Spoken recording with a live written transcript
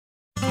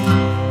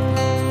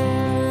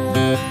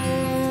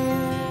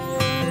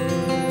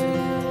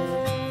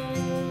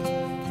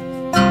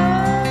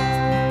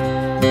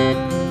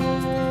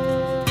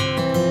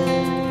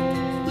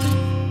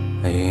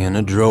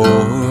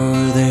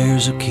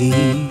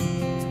key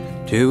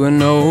to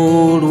an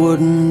old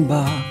wooden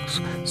box.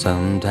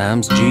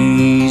 Sometimes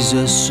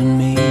Jesus and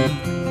me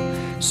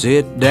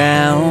sit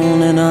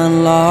down and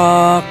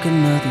unlock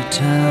another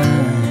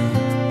time.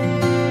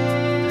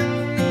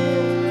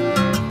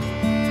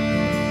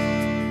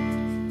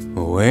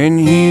 When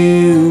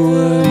you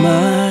were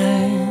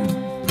mine,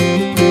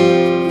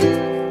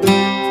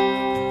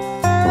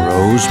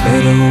 rose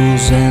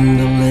petals and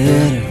a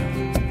letter,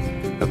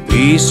 a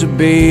piece of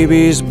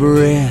baby's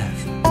breath,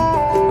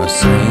 a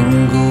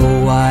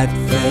single white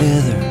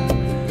feather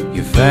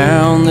you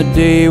found the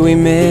day we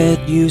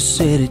met. You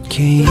said it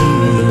came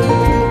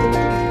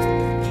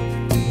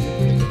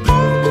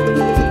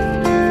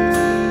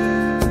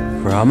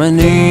from an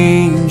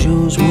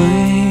angel's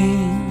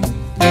wing.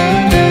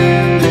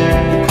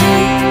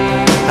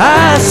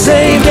 I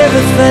saved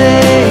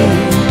everything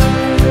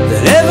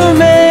that ever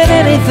meant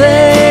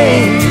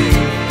anything,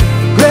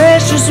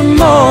 precious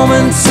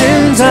moments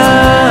in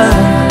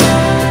time.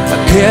 I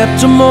kept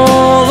them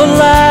all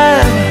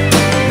alive,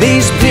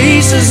 these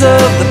pieces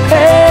of the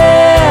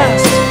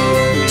past.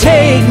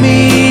 Take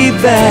me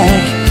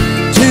back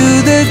to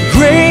the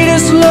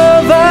greatest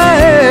love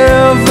I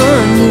ever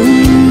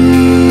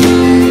knew.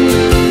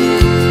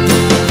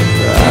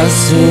 I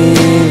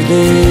saved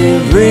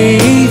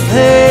everything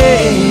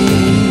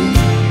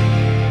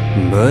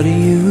but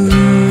you.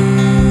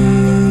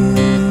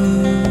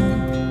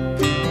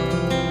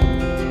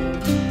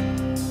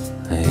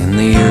 In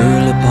the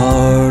early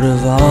part of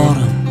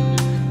autumn,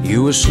 you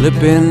were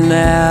slipping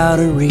out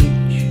of reach.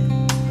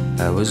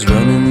 I was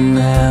running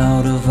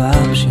out of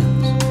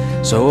options,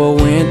 so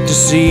I went to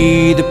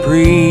see the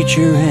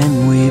preacher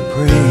and we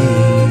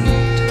prayed.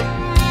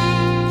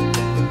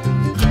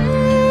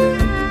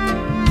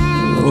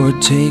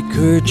 Lord, take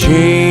her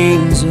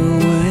chains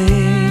away.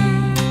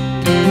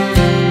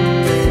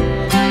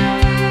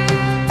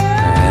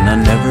 I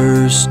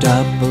never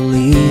stopped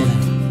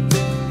believing,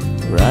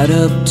 right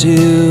up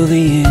till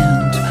the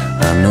end.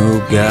 I know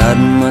God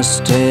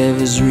must have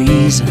his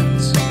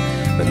reasons,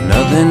 but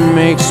nothing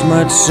makes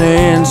much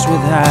sense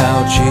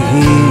without you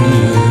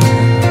here.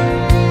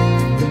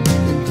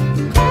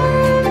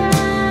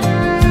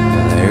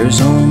 There's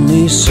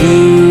only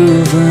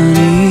souvenirs,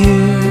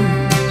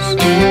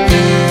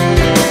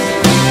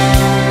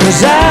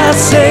 'cause I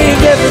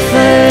saved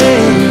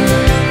everything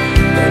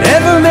that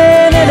ever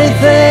meant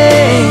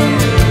anything,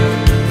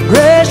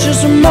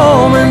 precious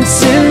moments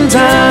in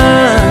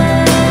time.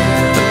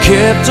 I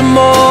kept them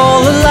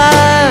all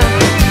alive,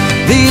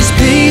 these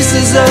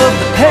pieces of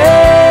the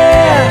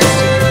past.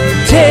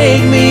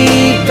 Take me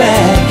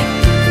back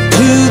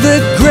to the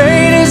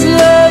greatest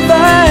love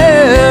I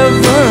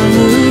ever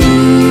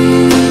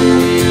knew.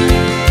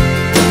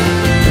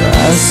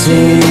 I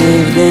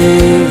saved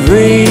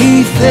everything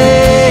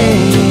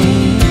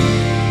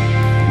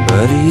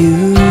but you.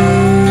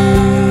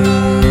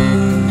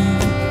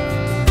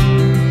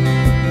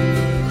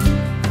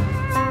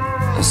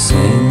 A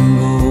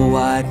single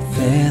white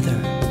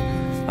feather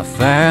I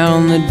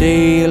found the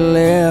day you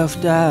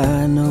left.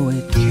 I know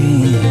it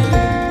came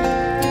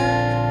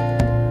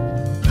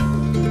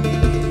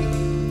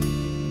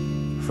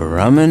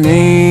from an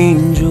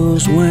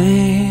angel's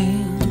wing.